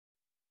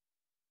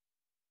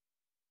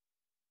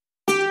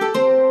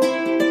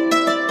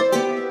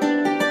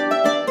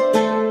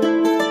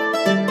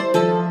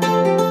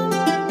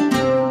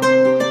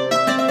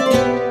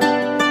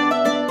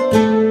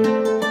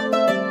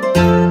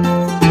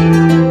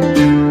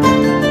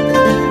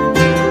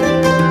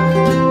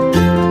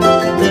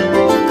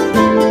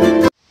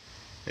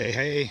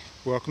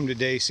Welcome to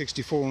day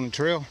 64 on the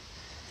trail.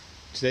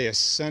 Today is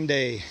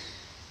Sunday,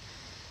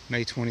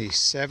 May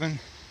 27,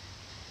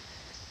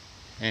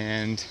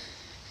 and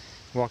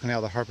walking out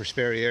of the Harpers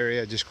Ferry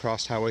area. Just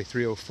crossed Highway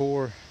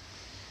 304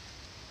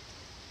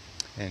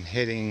 and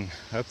heading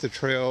up the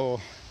trail.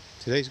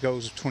 Today's goal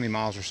is 20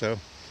 miles or so.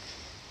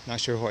 Not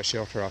sure what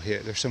shelter I'll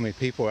hit. There's so many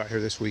people out here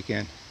this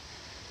weekend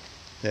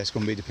that's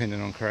going to be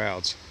dependent on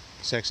crowds.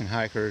 Section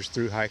hikers,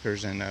 through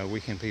hikers, and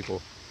weekend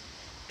people.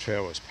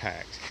 Trail was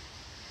packed.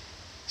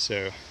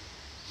 So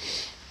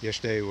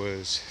yesterday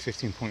was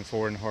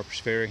 15.4 in the Harpers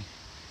Ferry,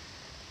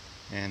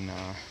 and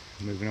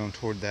moving on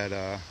toward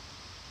that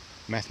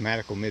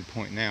mathematical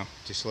midpoint now.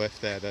 Just left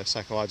that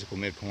psychological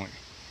midpoint,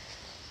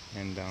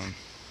 and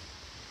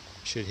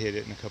should hit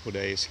it in a couple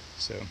days.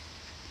 So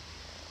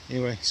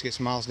anyway, let's get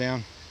some miles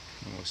down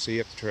and we'll see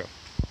you up the trail.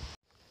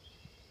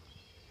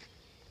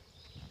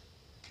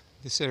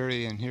 This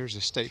area in here is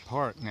a state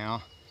park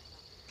now,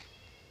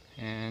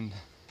 and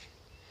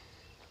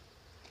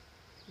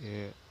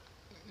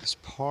it's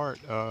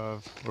part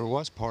of, or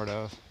was part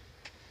of,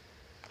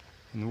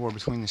 in the war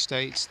between the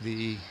states,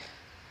 the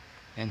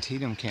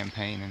Antietam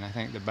campaign, and I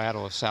think the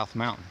Battle of South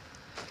Mountain.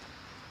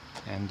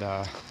 And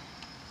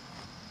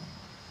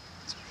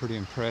it's a pretty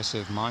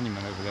impressive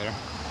monument over there.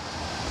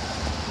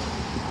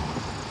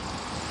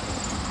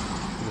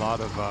 A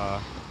lot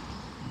of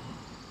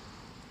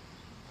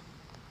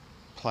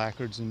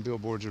placards and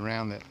billboards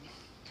around that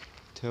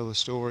tell the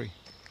story.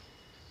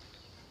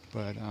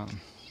 But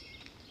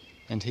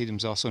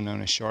Antietam's also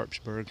known as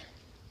Sharpsburg.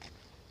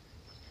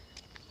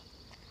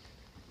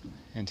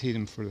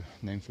 Antietam for the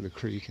name for the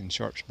creek, and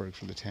Sharpsburg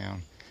for the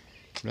town.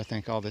 But I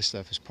think all this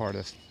stuff is part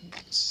of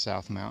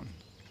South Mountain.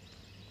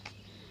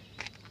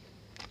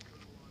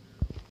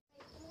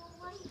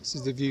 This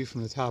is the view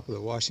from the top of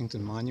the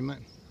Washington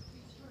Monument.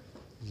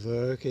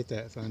 Look at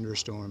that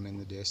thunderstorm in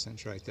the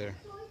distance right there.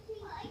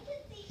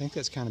 I think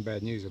that's kind of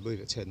bad news. I believe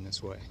it's heading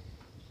this way.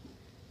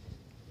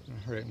 I'm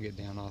gonna hurry up and get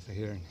down off of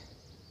here and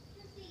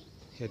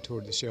head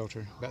toward the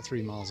shelter, about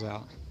 3 miles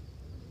out.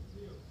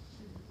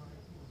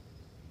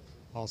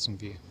 Awesome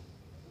view.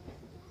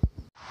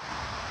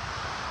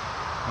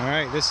 All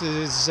right, this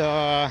is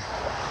the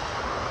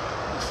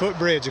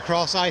footbridge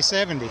across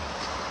I-70.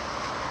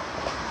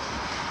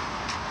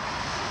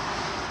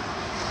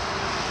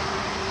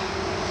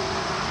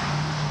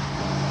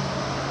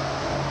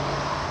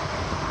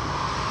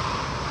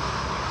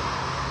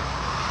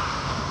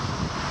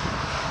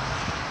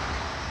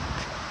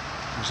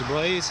 There's a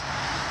blaze.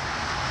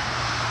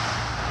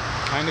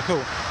 Kind of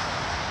cool.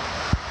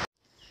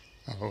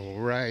 All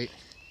right,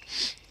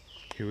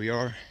 here we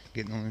are,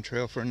 getting on the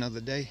trail for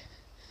another day.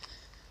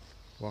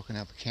 Walking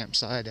out the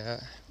campsite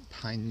at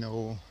Pine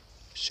Knoll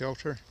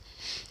Shelter.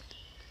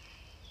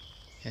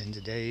 And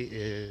today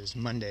is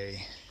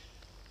Monday,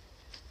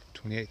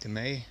 28th of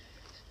May,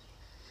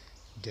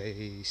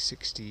 day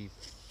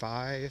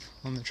 65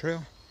 on the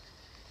trail.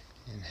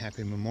 And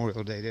happy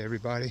Memorial Day to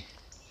everybody.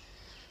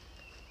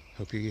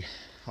 Hope you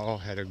all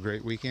had a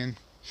great weekend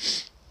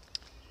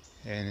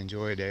and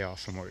enjoy a day off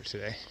from work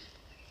today.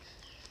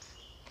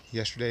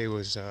 Yesterday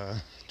was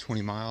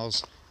 20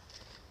 miles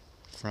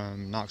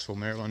from Knoxville,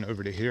 Maryland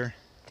over to here,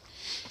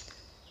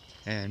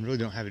 and really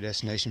don't have a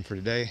destination for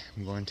today.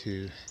 I'm going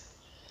to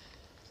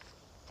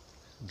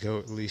go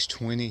at least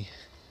 20. I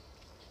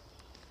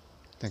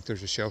think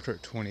there's a shelter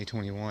at 20,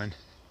 21,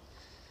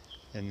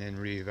 and then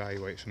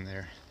reevaluate from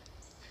there.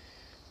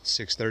 It's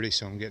 6:30,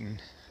 so I'm getting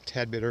a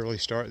tad bit early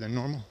start than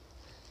normal.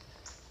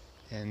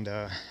 And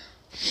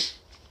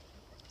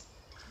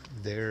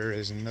there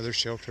is another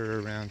shelter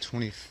around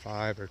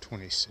 25 or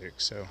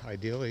 26, so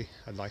ideally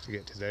I'd like to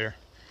get to there,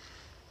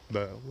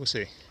 but we'll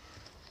see.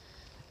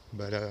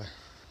 But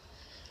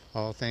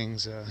all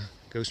things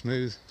go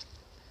smooth,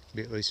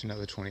 be at least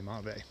another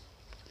 20-mile day.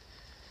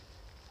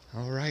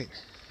 All right,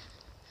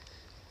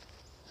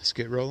 let's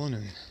get rolling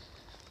and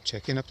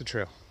check in up the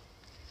trail.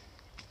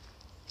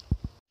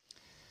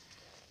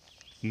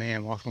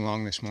 Man, walking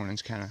along this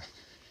morning's kind of,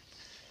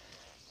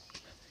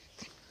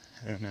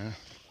 I don't know,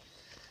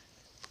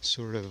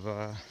 sort of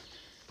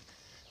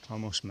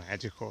almost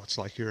magical. It's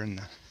like you're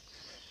in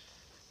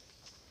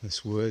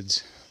this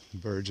woods. The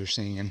birds are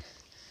singing.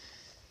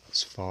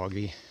 It's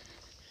foggy.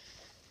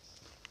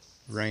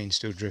 Rain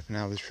still dripping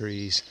out of the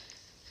trees.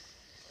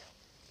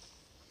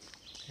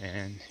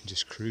 And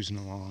just cruising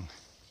along.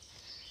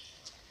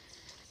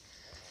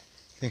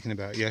 Thinking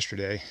about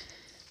yesterday,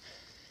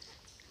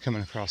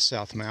 coming across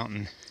South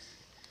Mountain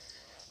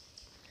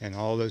and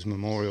all those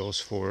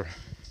memorials for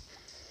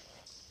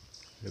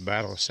the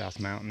Battle of South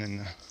Mountain and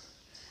the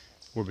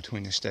war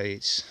between the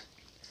states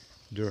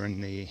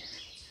during the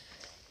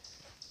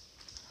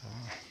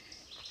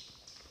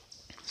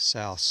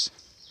South's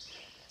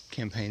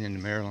campaign into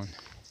Maryland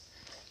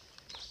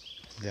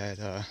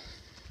that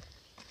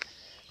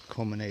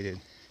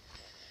culminated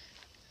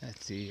at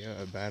the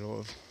Battle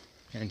of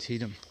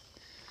Antietam.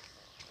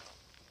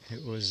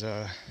 It was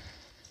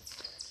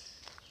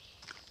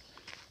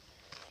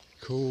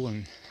cool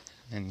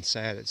and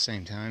sad at the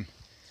same time.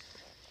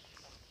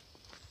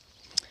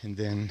 and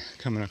then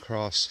coming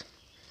across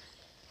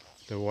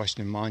the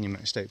Washington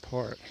Monument State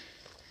Park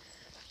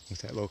with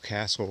that little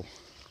castle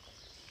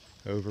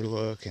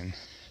overlook. And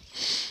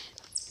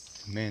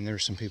man,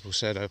 there's some people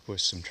set up with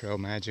some trail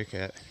magic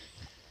at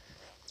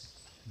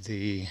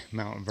the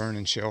Mount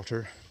Vernon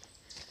shelter.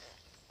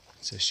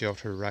 It's a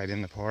shelter right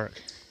in the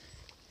park.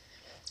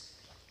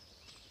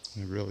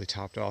 We really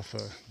topped off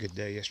a good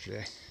day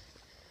yesterday.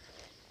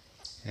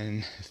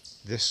 And if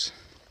this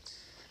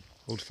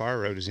old fire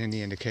road is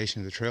any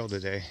indication of the trail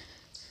today,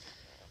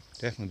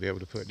 definitely be able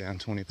to put down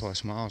 20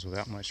 plus miles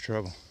without much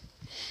trouble.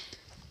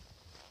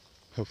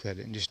 Hopefully I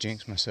didn't just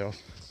jinx myself,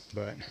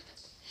 but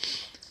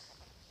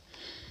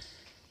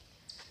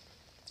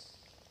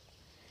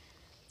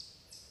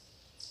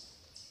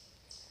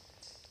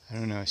I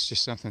don't know, it's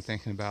just something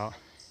thinking about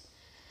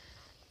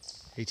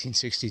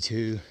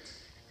 1862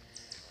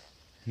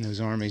 and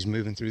those armies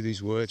moving through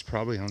these woods,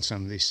 probably on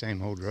some of these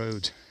same old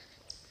roads.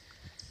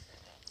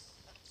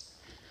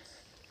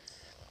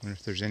 Wonder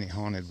if there's any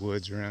haunted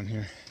woods around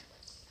here.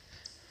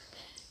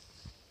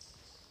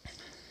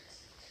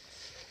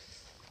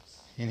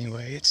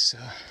 Anyway, it's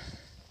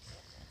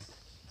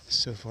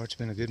so far it's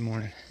been a good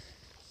morning.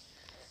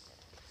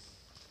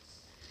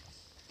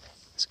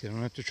 Let's get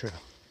on up the trail.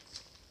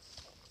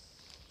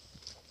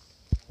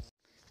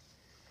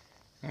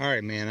 All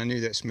right, man, I knew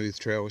that smooth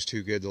trail was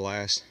too good to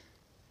last.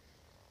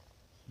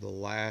 The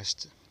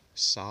last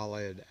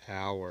solid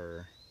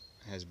hour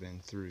has been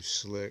through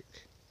slick,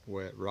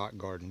 wet rock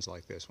gardens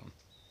like this one.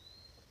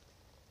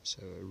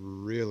 So it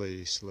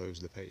really slows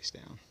the pace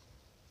down.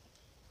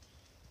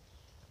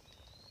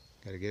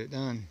 Got to get it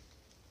done.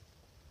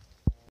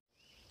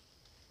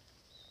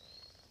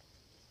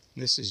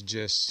 This is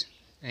just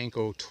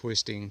ankle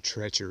twisting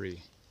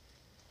treachery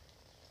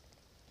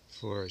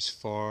for as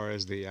far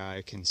as the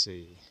eye can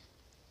see.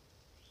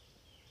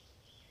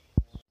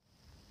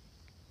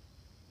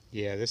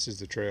 Yeah, this is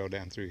the trail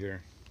down through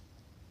here.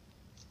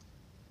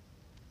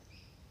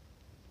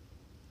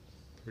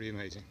 Pretty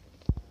amazing.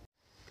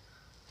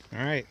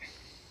 All right.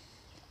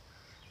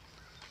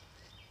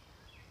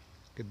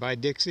 Goodbye,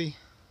 Dixie.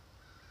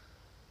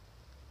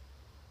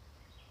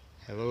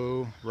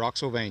 Hello,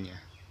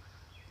 Roxylvania.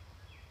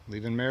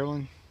 Leaving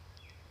Maryland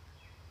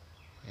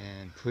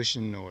and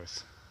pushing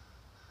north.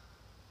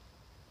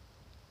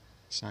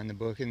 Sign the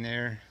book in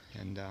there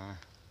and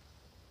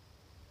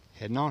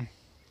heading on.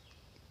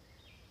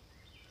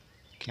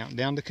 Counting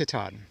down to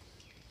Katahdin.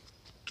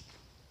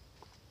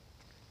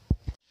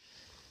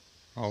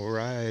 All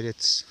right,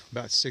 it's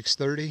about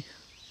 6:30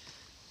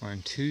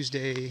 on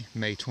Tuesday,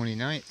 May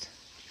 29th,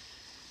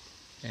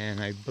 and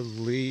I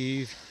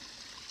believe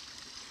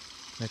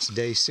that's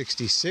day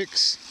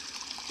 66,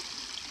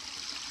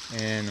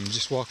 and I'm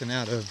just walking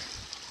out of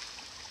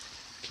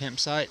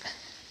campsite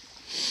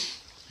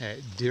at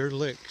Deer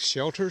Lick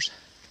Shelters.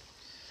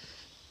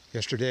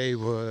 Yesterday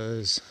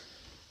was,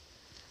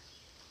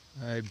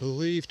 I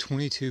believe,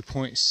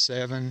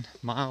 22.7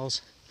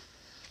 miles,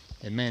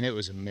 and man, it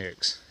was a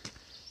mix.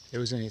 It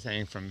was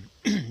anything from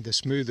the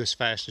smoothest,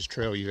 fastest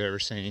trail you've ever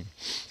seen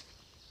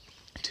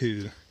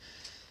to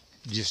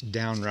just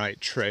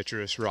downright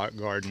treacherous rock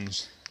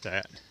gardens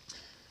that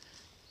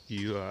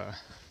you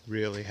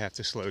really have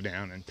to slow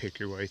down and pick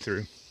your way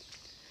through.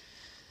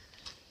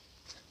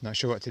 Not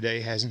sure what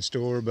today has in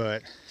store,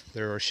 but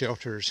there are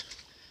shelters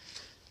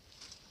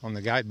on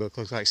the guidebook,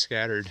 looks like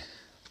scattered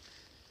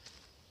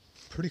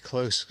pretty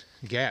close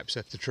gaps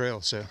up the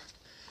trail, so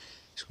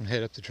just gonna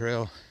head up the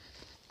trail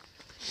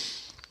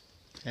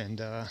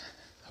and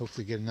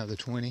hopefully get another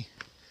 20.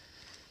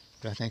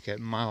 But I think at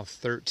mile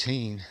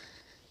 13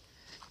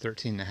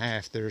 and a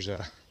half, there's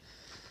a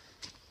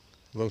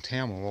little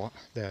town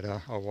that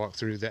I'll walk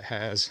through that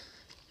has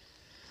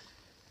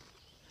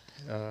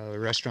a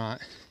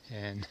restaurant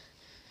and,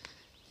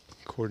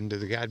 according to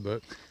the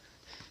guidebook,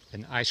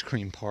 an ice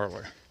cream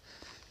parlor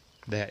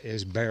that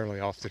is barely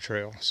off the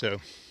trail.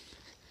 So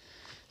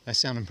that's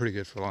sounding pretty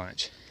good for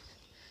lunch.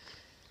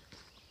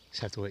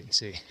 Just have to wait and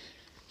see.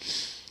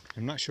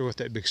 I'm not sure what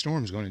that big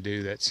storm's going to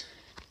do that's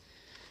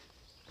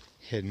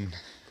heading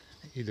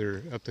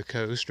either up the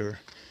coast or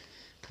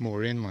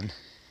more inland.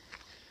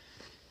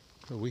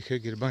 But we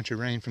could get a bunch of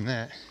rain from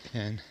that,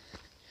 and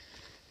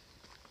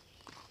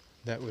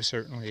that would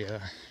certainly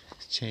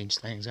change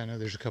things. I know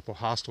there's a couple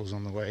hostels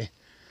on the way.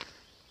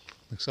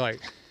 Looks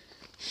like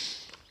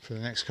for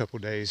the next couple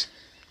days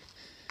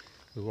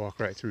we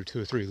walk right through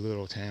 2 or 3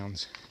 little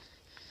towns.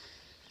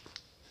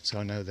 So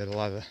I know that a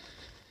lot of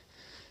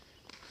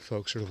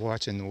folks are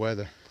watching the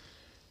weather,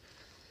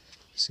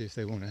 see if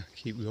they want to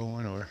keep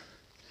going or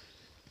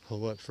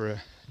hold up for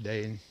a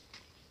day and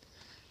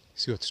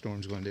see what the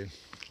storm's going to do.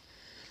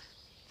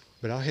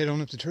 But I'll head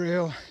on up the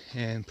trail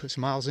and put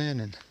some miles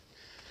in and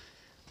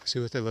see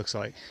what that looks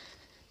like.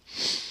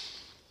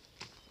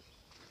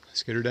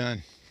 Let's get her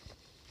done.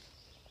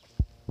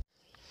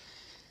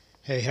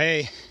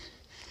 Hey,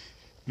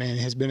 man,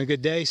 it has been a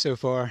good day so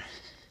far.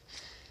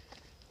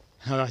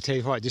 I'll tell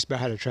you what, just about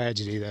had a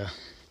tragedy though.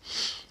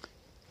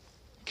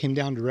 Came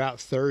down to Route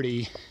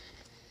 30,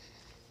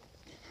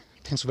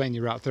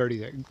 Pennsylvania Route 30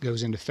 that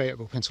goes into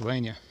Fayetteville,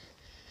 Pennsylvania.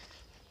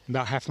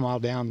 About half a mile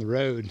down the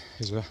road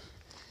is a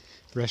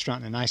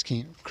restaurant and an ice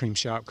cream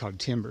shop called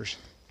Timbers.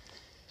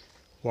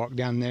 Walked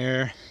down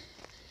there,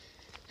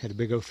 had a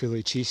big old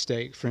Philly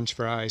cheesesteak, French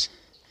fries,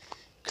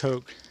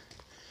 Coke,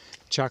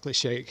 chocolate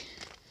shake,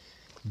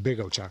 big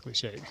old chocolate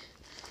shake,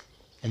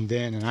 and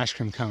then an ice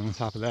cream cone on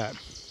top of that.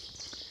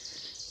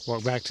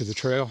 Walked back to the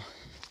trail,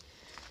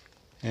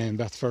 and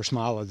about the first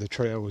mile of the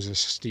trail was a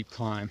steep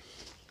climb.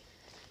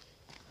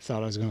 I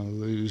thought I was going to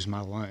lose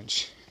my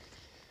lunch.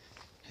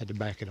 Had to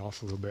back it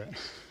off a little bit.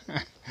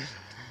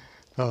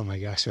 Oh my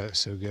gosh, that was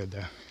so good though.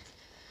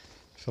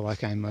 I feel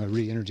like I'm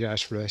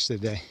re-energized for the rest of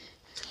the day.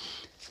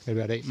 Got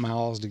about 8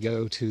 miles to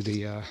go to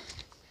the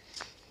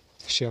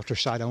shelter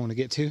site I want to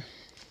get to.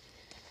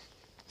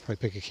 Probably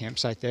pick a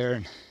campsite there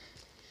and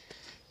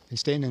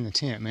staying in the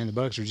tent. Man, the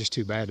bugs are just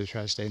too bad to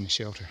try to stay in the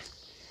shelter.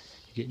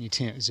 You get in your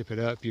tent, zip it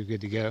up, you're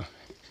good to go.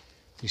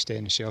 You stay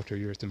in the shelter,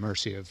 you're at the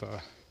mercy of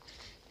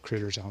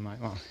critters all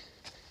night long.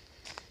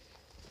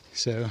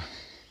 So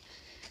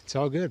it's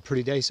all good.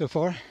 Pretty day so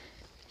far.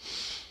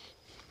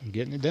 I'm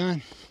getting it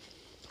done.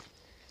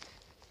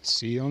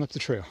 See you on up the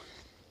trail.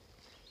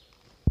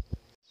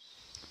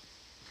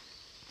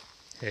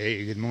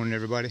 Hey, good morning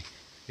everybody.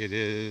 It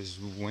is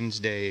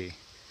Wednesday,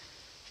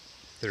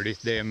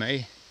 30th day of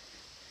May,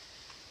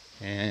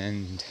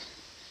 and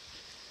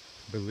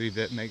I believe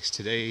that makes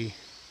today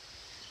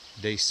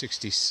day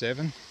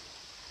 67.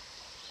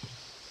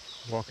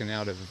 Walking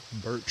out of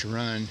Birch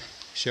Run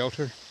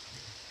shelter.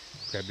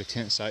 Grabbed a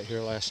tent site here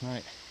last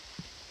night,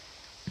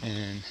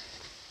 and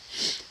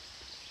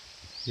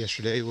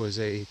yesterday was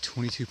a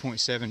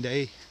 22.7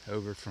 day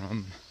over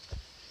from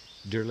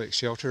Deer Lick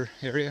shelter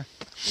area.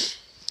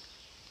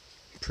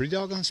 Pretty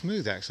doggone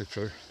smooth actually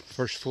for the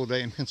first full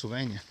day in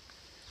Pennsylvania.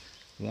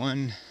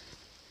 One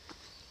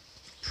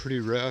pretty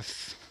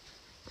rough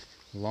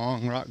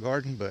long rock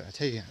garden, but I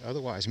tell you,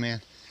 otherwise,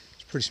 man,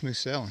 it's pretty smooth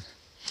sailing.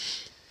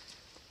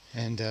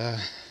 And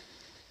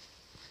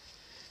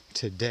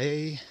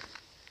today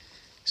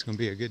it's going to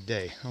be a good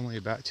day. Only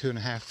about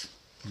 2.5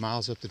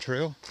 miles up the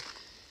trail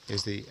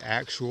is the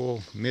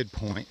actual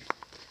midpoint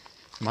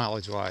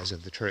mileage wise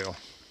of the trail.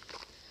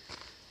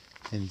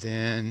 And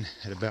then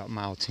at about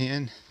mile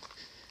 10,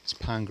 it's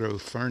Pine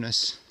Grove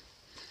Furnace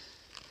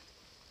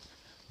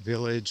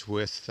Village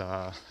with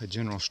a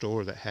general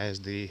store that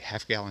has the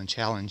half-gallon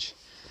challenge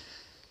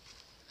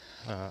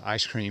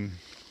ice cream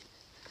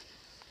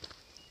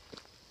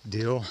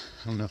deal.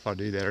 I don't know if I'll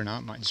do that or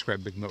not. Might just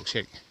grab a big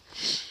milkshake.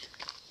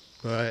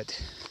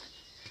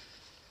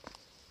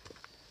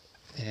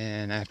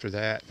 And after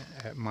that,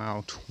 at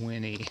mile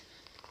 20,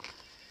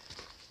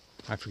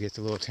 I forget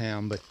the little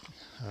town, but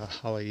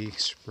Holly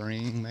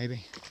Spring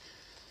maybe,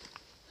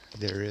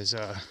 there is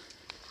an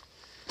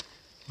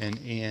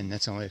inn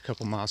that's only a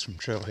couple miles from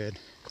Trailhead.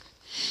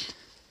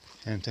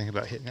 And I'm thinking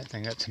about hitting that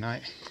thing up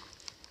tonight.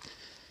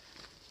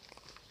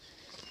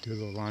 Do a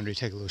little laundry,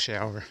 take a little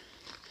shower,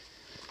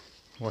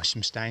 wash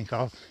some stank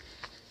off.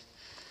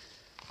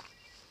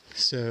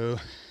 So,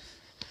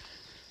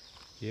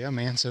 yeah,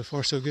 man, so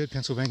far so good.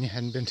 Pennsylvania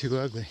hadn't been too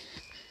ugly.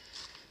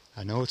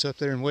 I know it's up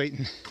there and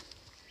waiting,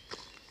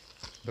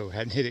 but we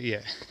hadn't hit it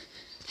yet.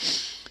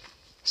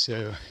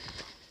 So,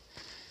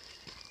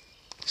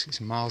 let's get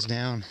some miles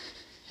down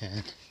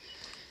and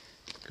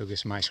go get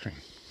some ice cream.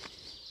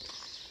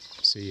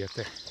 See you up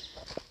there.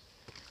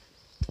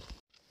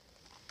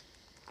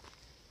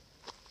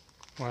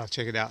 Wow,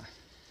 check it out.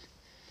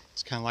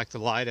 It's kind of like the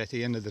light at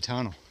the end of the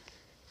tunnel.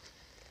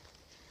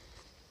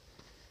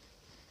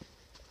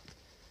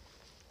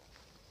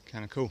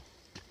 Kind of cool.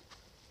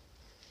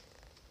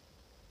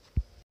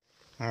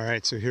 All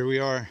right, so here we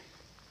are.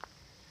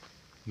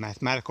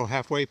 Mathematical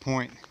halfway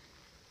point.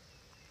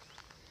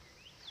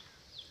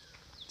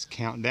 Let's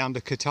count down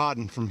to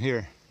Katahdin from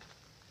here.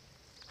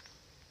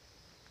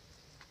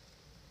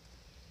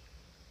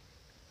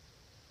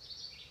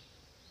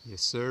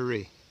 Yes,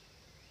 sirree.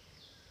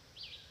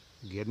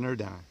 Getting her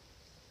done.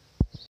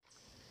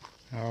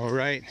 All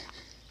right.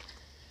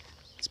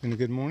 It's been a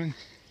good morning.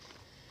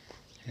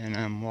 And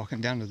I'm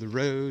walking down to the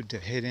road to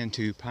head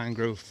into Pine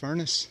Grove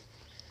Furnace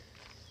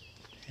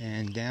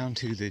and down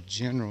to the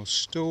general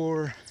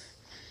store,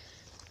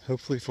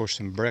 hopefully for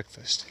some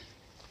breakfast.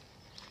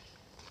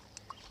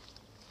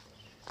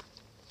 I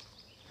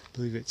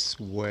believe it's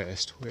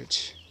west,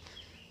 which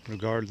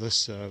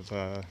regardless of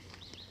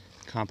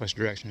compass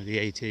direction of the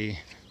AT, if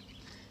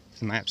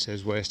the map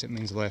says west, it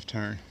means left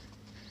turn.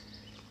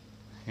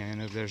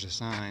 And if there's a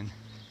sign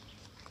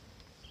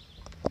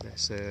that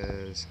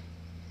says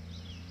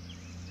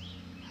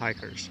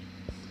hikers,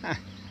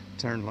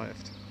 turn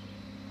left,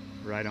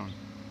 right on.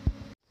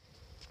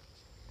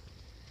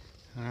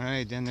 All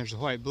right, then there's a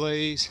white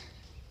blaze,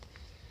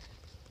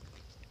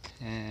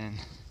 and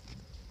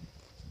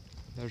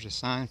there's a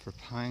sign for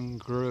Pine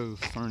Grove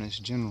Furnace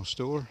General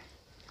Store.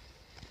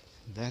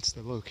 That's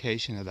the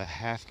location of the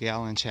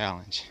half-gallon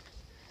challenge.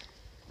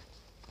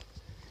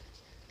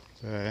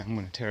 But I'm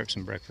going to tear up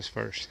some breakfast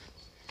first,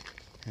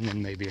 and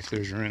then maybe if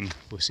there's room,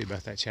 we'll see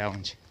about that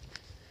challenge.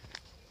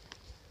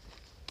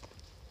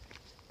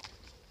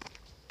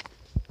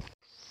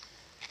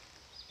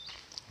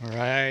 All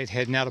right,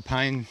 heading out of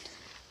Pine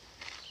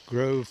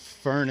Grove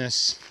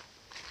Furnace,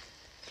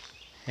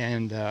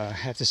 and I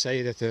have to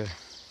say that the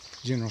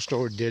general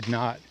store did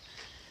not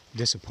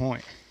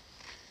disappoint.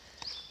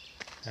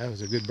 That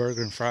was a good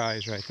burger and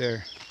fries right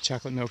there.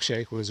 Chocolate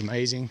milkshake was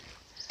amazing,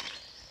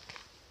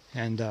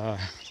 and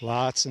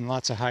lots and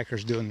lots of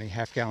hikers doing the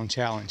half-gallon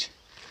challenge,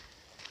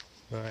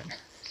 but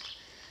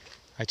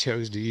I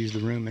chose to use the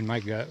room in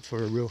my gut for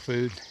real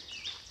food,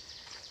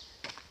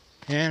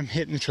 and I'm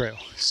hitting the trail.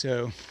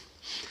 So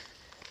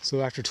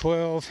after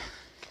 12,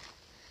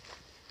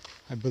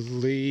 I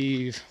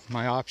believe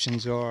my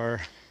options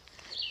are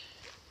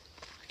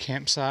a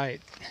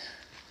campsite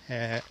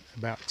at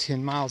about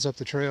 10 miles up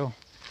the trail,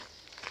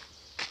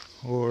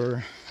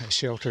 or a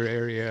shelter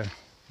area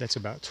that's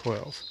about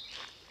 12.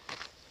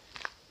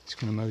 Just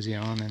gonna mosey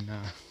on and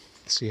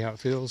see how it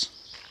feels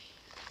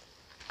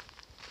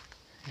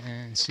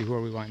and see where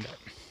we wind up.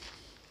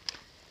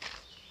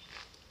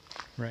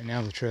 Right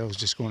now the trail is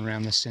just going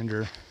around the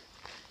cinder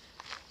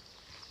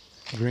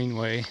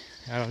greenway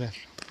out of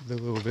the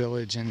little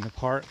village and the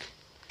park.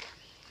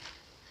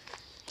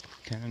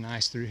 Kind of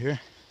nice through here.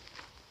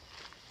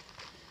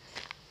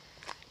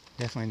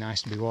 Definitely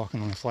nice to be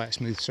walking on a flat,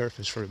 smooth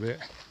surface for a bit.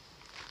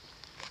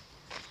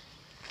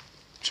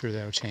 I'm sure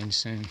that'll change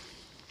soon.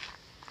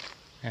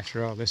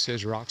 After all, this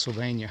is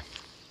Rocksylvania.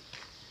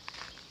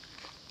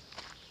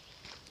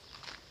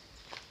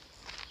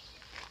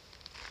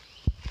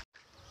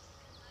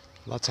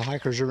 Lots of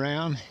hikers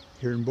around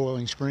here in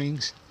Boiling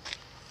Springs.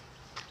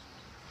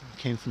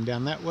 Came from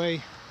down that way,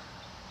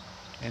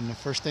 and the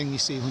first thing you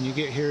see when you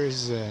get here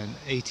is an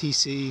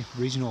ATC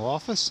regional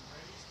office,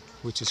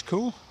 which is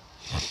cool.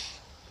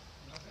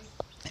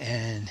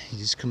 And you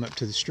just come up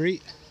to the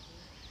street.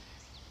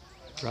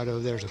 Right over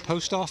there's a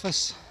post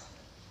office,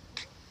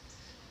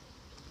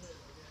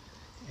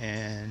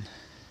 and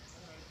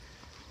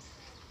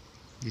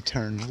you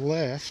turn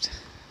left.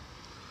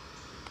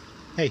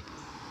 Hey,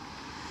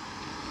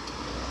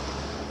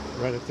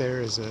 right up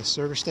there is a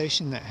service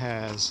station that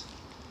has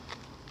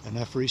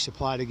enough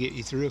resupply to get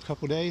you through a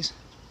couple days.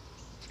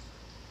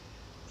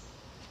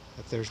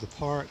 Up there's the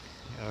park,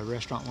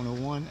 Restaurant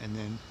 101, and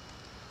then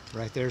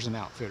right there's an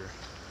outfitter,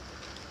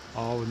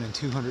 all within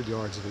 200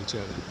 yards of each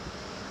other.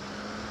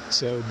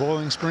 So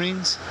Boiling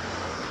Springs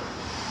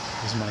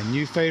is my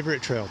new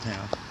favorite trail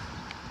town.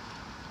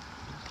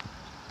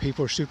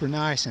 People are super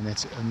nice, and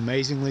it's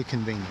amazingly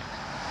convenient.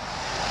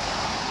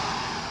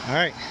 All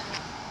right,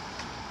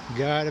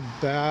 got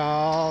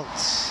about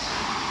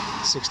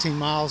 16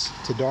 miles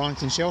to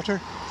Darlington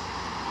Shelter.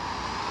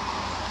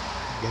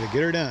 Gotta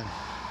get her done.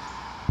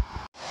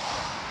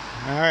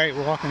 All right,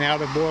 walking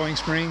out of Boiling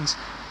Springs.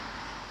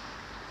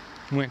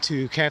 Went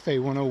to Cafe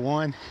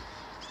 101,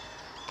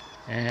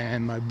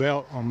 and my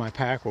belt on my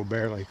pack will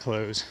barely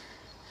close.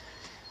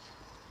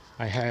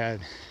 I had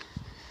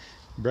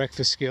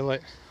breakfast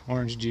skillet,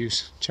 orange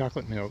juice,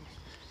 chocolate milk,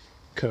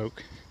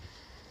 Coke,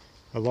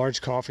 a large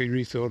coffee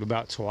refilled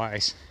about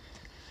twice,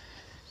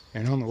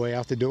 and on the way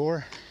out the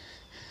door,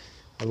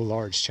 a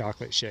large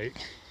chocolate shake.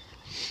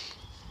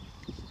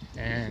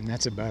 And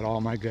that's about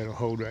all my gut will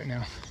hold right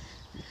now.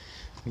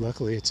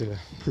 Luckily, it's a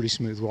pretty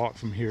smooth walk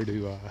from here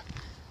to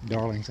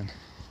Darlington.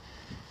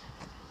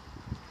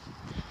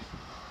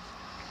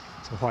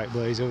 It's a white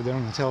blaze over there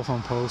on the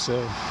telephone pole,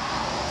 so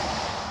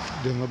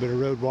doing a little bit of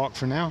road walk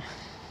for now.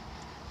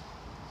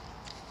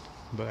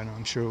 But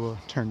I'm sure we'll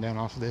turn down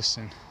off of this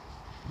soon.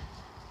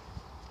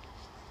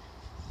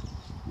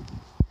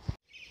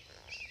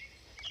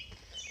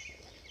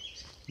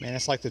 Man,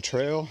 it's like the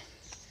trail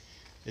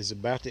is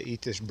about to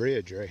eat this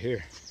bridge right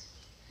here.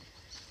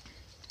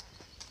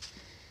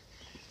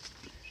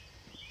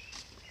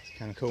 It's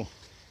kind of cool.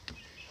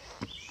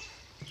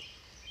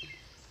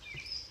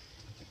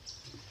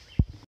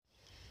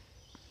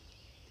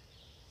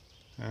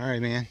 All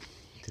right, man.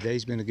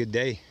 Today's been a good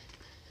day.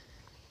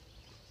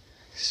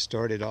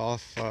 Started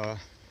off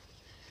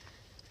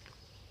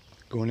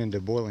going into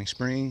Boiling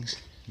Springs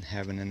and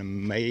having an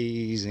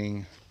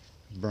amazing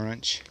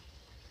brunch.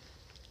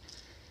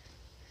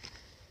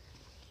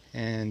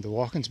 And the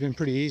walking's been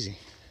pretty easy.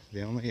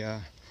 The only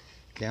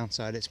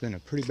downside, it's been a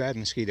pretty bad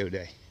mosquito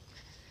day.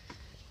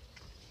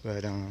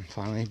 But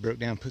finally broke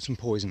down, put some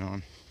poison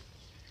on,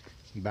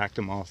 backed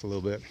them off a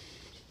little bit.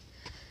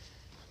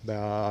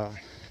 About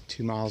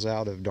 2 miles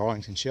out of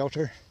Darlington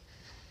Shelter,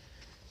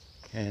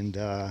 and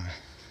I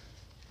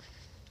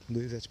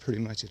believe that's pretty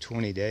much a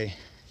 20-day.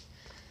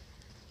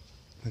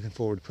 Looking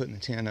forward to putting the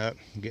tent up,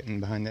 getting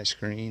behind that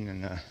screen,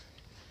 and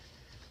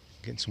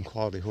getting some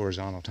quality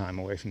horizontal time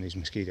away from these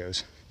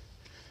mosquitoes.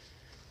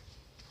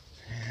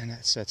 And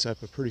that sets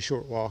up a pretty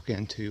short walk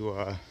into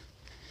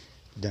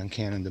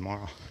Duncannon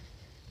tomorrow.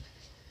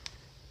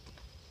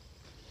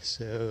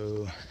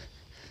 So,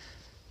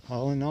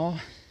 all in all,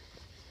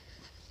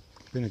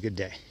 been a good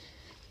day.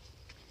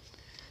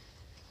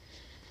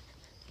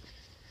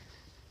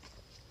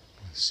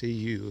 See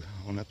you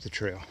on up the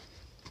trail.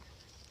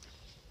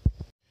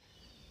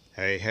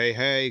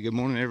 Hey, good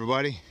morning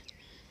everybody.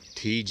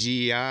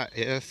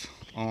 TGIF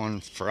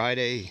on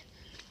Friday,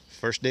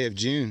 First day of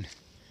June.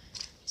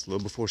 It's a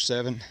little before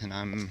 7 and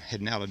I'm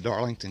heading out of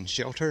Darlington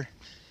Shelter.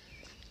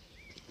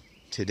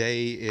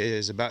 Today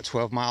is about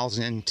 12 miles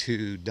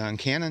into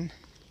Duncannon,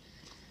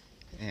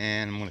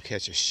 and I'm going to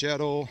catch a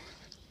shuttle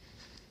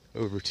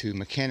over to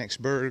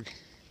Mechanicsburg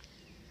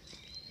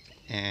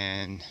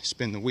and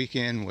spend the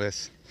weekend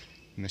with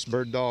Miss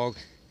Bird Dog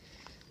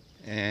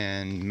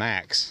and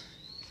Max.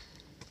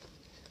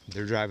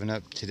 They're driving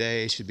up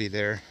today, should be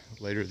there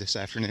later this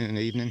afternoon and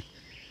evening,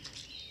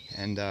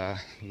 and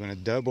we're going to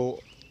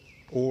double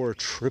or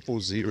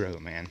 000,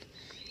 man.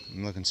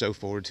 I'm looking so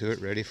forward to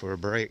it, ready for a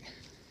break.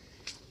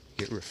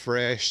 Get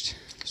refreshed,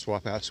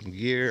 swap out some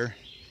gear.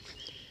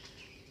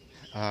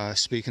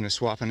 Speaking of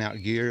swapping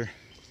out gear,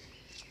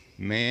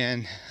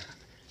 man,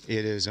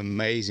 it is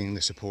amazing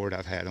the support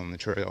I've had on the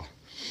trail.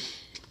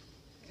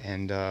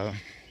 And the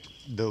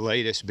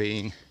latest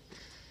being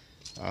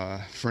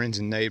friends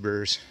and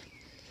neighbors,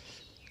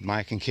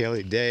 Mike and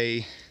Kelly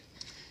Day.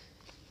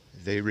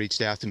 They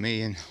reached out to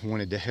me and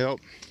wanted to help,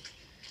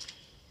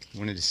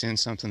 wanted to send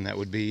something that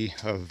would be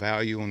of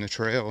value on the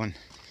trail,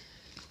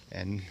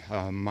 and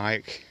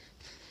Mike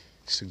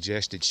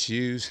suggested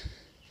shoes,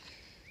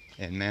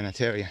 and man, I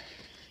tell you,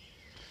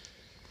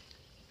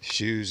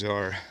 shoes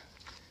are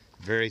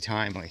very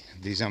timely.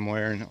 These I'm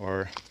wearing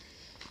are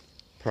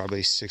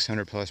probably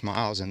 600 plus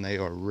miles and they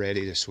are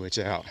ready to switch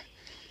out,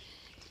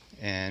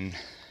 and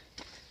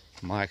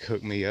Mike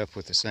hooked me up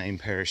with the same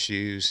pair of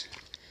shoes,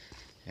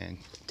 and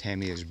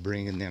Tammy is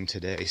bringing them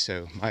today.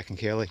 So Mike and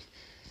Kelly,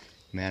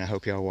 man, I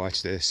hope y'all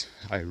watch this.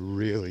 I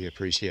really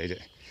appreciate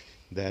it.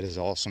 That is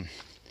awesome,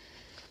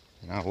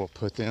 and I will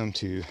put them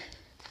to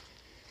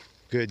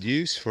good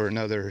use for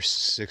another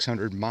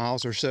 600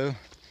 miles or so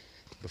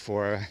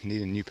before I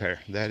need a new pair.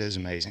 That is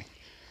amazing.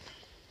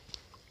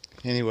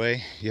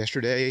 Anyway,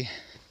 yesterday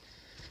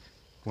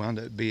wound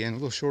up being a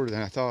little shorter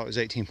than I thought. It was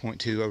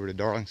 18.2 over to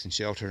Darlington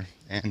Shelter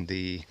and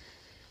the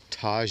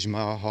Taj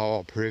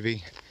Mahal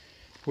Privy,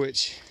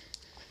 which,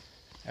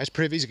 as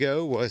privies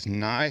go, was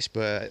nice,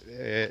 but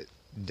it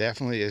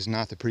definitely is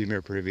not the premier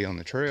privy on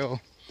the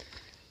trail.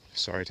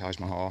 Sorry, Taj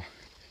Mahal.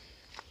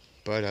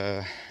 But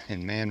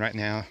and man, right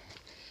now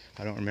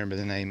I don't remember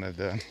the name of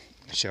the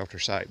shelter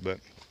site, but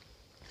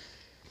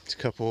it's a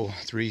couple,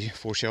 3,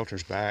 4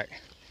 shelters back.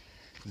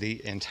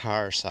 The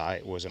entire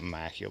site was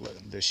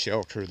immaculate. The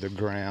shelter, the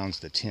grounds,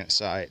 the tent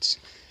sites,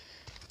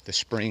 the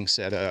spring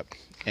set up,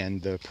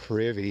 and the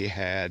privy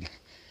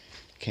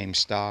came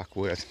stock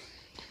with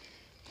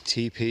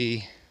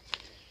TP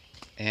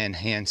and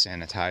hand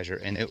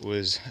sanitizer, and it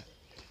was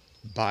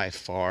by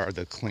far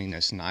the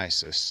cleanest,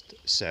 nicest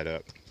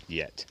setup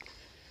yet.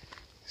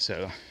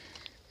 So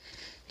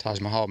Taj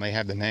Mahal may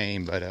have the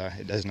name, but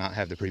it does not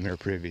have the premier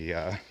privy,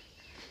 I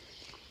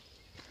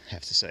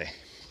have to say.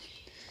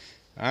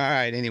 All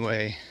right,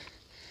 anyway,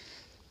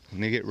 let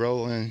me get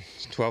rolling.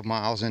 It's 12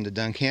 miles into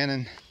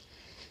Duncannon.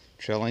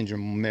 Trail Angel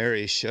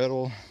Mary's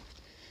shuttle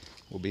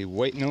will be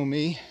waiting on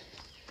me,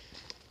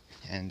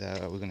 and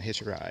we're gonna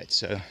hitch a ride.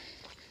 So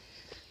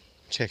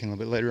check in a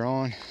little bit later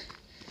on.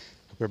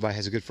 Hope everybody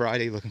has a good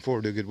Friday. Looking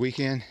forward to a good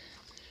weekend.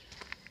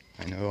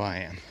 I know I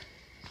am.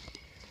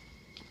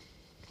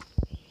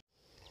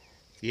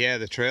 Yeah,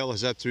 the trail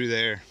is up through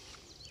there.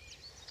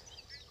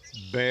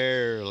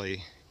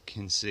 Barely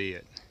can see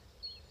it.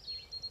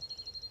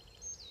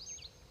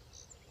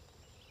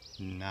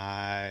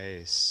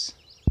 Nice.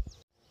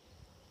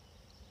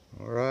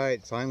 All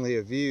right, finally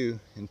a view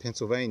in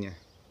Pennsylvania.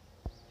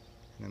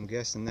 And I'm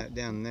guessing that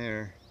down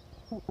there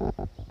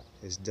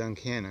is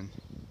Duncannon.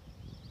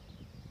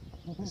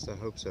 At least I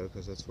hope so,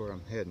 because that's where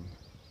I'm heading.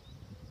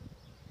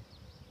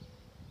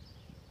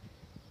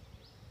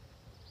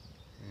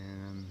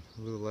 And I'm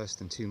a little less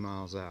than 2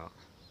 miles out.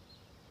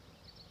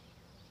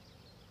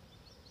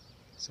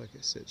 Looks like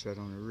it sits right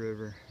on a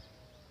river,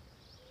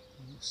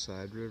 a little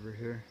side river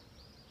here.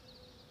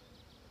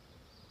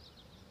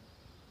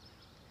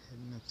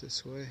 Heading up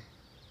this way.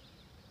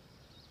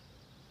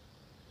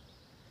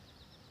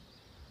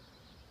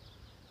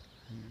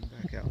 And then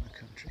back out in the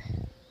country.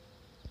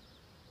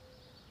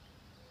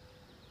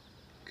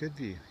 Good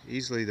view.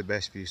 Easily the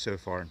best view so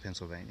far in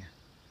Pennsylvania.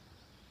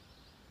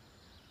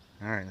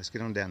 Alright, let's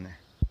get on down there.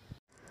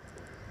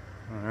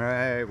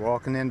 Alright,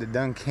 walking into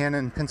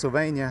Duncannon,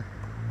 Pennsylvania.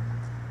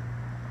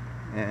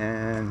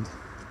 And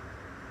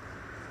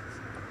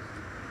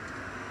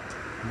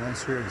I'm not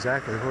sure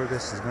exactly where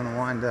this is going to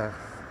wind up.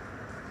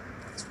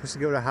 It's supposed to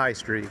go to High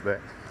Street, but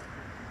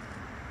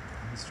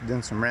I'm just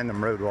doing some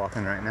random road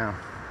walking right now.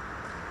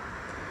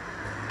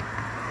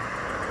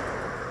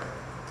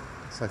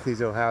 Looks like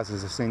these old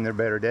houses have seen their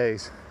better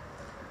days.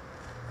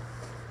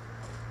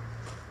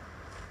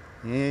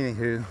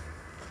 Anywho,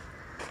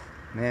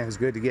 man, it's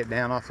good to get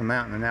down off the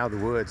mountain and out of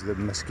the woods. The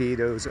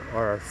mosquitoes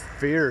are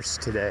fierce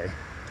today.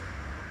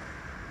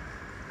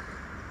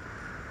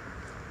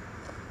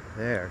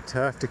 They are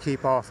tough to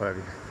keep off of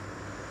you.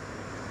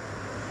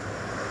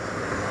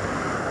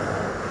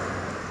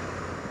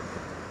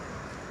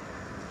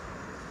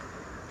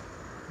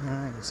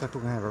 Alright, looks like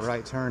we're going to have a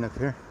right turn up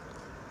here.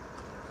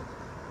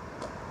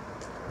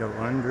 Go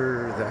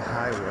under the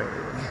highway.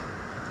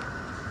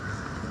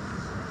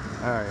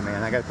 Alright,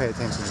 man, I gotta pay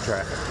attention to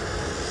traffic.